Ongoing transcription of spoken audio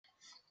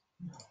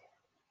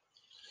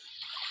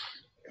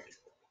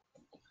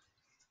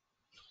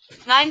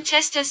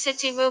Manchester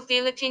City will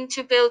be looking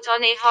to build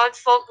on a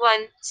hard-fought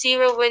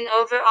 1-0 win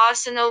over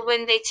Arsenal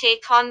when they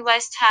take on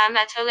West Ham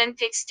at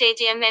Olympic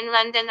Stadium in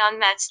London on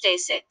matchday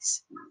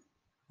 6.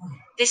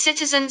 The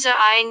citizens are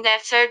eyeing their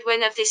third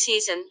win of the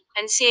season,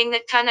 and seeing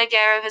that Kun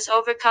Aguero has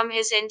overcome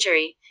his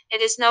injury,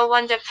 it is no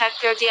wonder Pep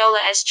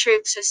Guardiola's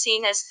troops are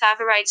seen as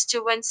favourites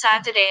to win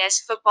Saturday's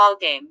football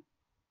game.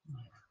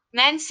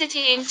 Man City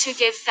aim to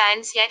give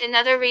fans yet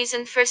another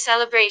reason for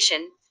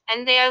celebration,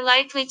 and they are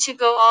likely to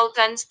go all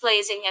guns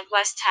blazing at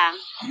West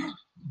Ham.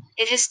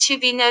 It is to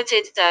be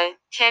noted, though,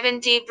 Kevin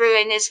De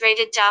Bruyne is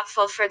rated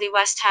doubtful for the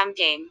West Ham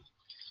game.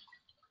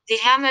 The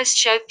Hammers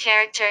showed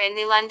character in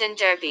the London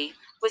derby,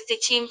 with the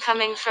team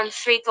coming from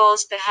 3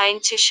 goals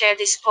behind to share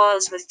the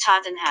spoils with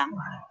Tottenham.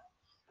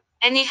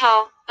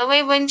 Anyhow,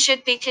 away win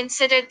should be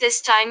considered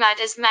this time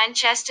out as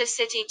Manchester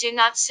City do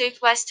not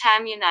suit West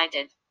Ham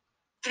United.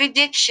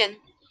 Prediction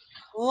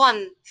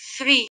 1-3